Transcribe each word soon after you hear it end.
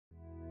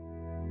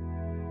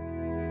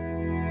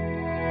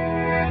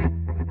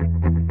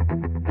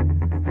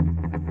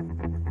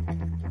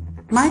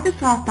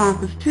Microsoft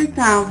Office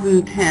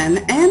 2010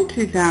 and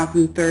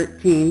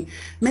 2013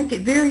 make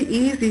it very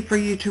easy for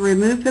you to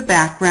remove the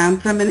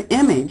background from an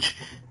image,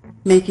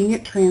 making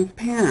it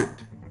transparent.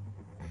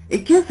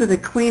 It gives it a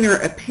cleaner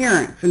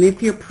appearance, and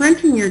if you're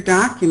printing your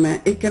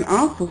document, it can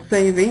also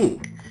save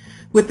ink.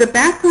 With the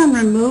background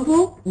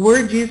removal,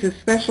 Word uses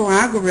special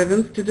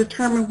algorithms to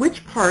determine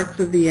which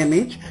parts of the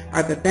image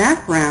are the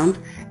background,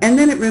 and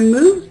then it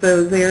removes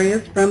those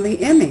areas from the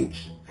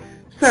image.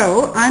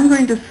 So I'm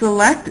going to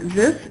select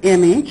this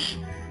image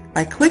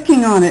by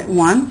clicking on it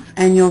once,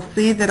 and you'll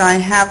see that I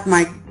have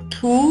my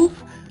tools,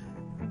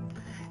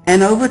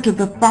 and over to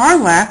the far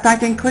left I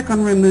can click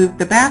on Remove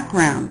the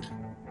Background.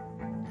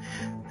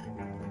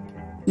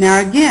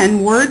 Now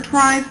again, Word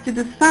tries to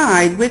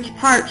decide which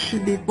part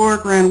should be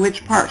foreground,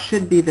 which part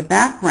should be the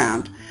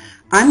background.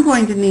 I'm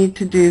going to need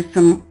to do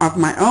some of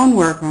my own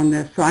work on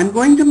this, so I'm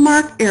going to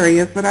mark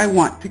areas that I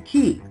want to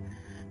keep.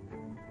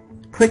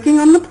 Clicking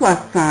on the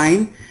plus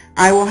sign,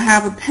 I will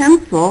have a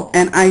pencil,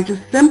 and I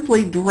just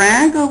simply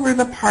drag over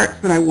the parts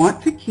that I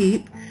want to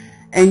keep,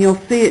 and you'll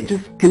see it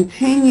just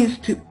continues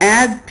to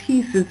add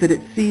pieces that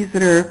it sees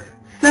that are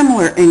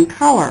similar in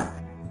color.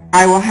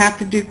 I will have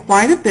to do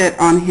quite a bit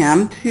on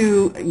him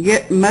to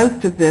get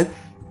most of this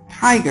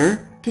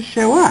tiger to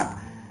show up.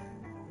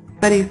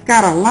 But he's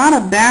got a lot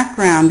of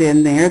background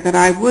in there that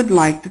I would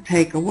like to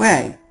take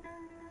away.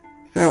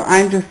 So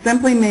I'm just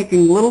simply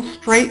making little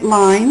straight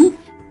lines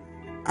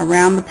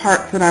around the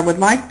parts that I would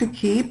like to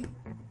keep.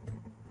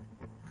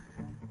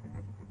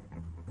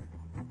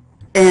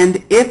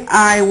 And if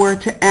I were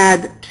to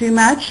add too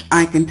much,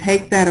 I can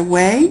take that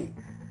away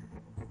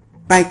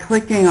by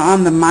clicking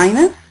on the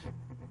minus.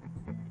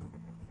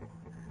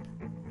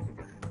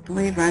 I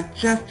believe I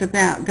just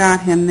about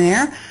got him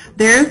there.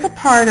 There's a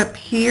part up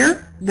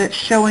here that's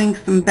showing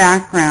some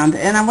background,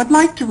 and I would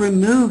like to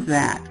remove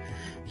that.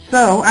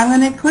 So I'm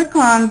going to click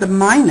on the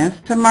minus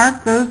to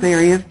mark those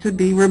areas to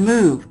be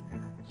removed.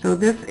 So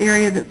this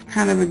area that's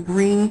kind of a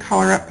green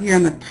color up here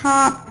on the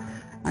top,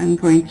 I'm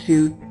going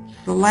to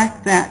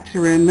select that to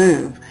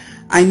remove.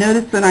 I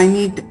notice that I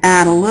need to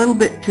add a little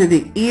bit to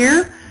the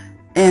ear,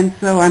 and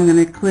so I'm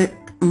going to click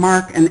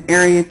mark an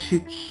area to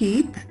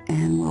keep,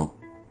 and we'll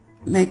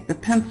make the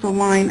pencil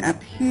line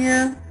up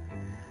here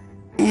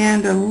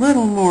and a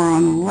little more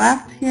on the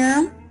left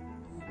here.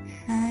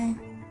 Okay.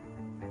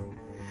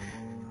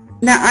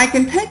 Now I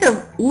can take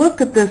a look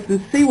at this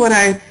and see what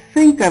I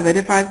think of it.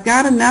 If I've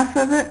got enough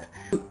of it,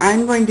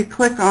 I'm going to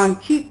click on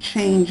Keep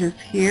Changes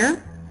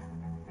here.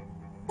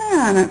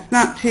 And it's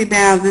not too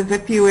bad. There's a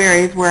few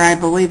areas where I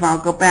believe I'll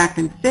go back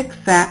and fix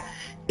that.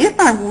 If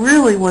I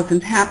really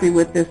wasn't happy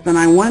with this and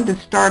I wanted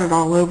to start it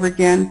all over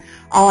again,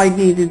 all I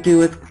need to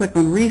do is click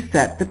on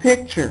Reset the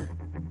Picture.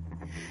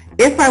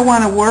 If I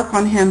want to work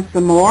on him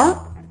some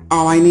more,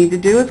 all I need to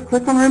do is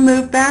click on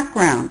Remove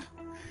Background.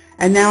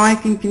 And now I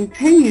can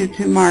continue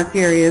to mark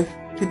areas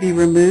to be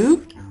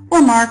removed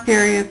or mark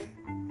areas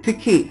to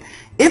keep.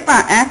 If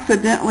I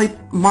accidentally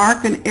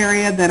mark an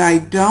area that I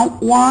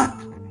don't want,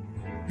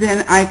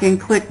 then I can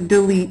click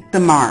Delete the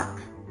Mark.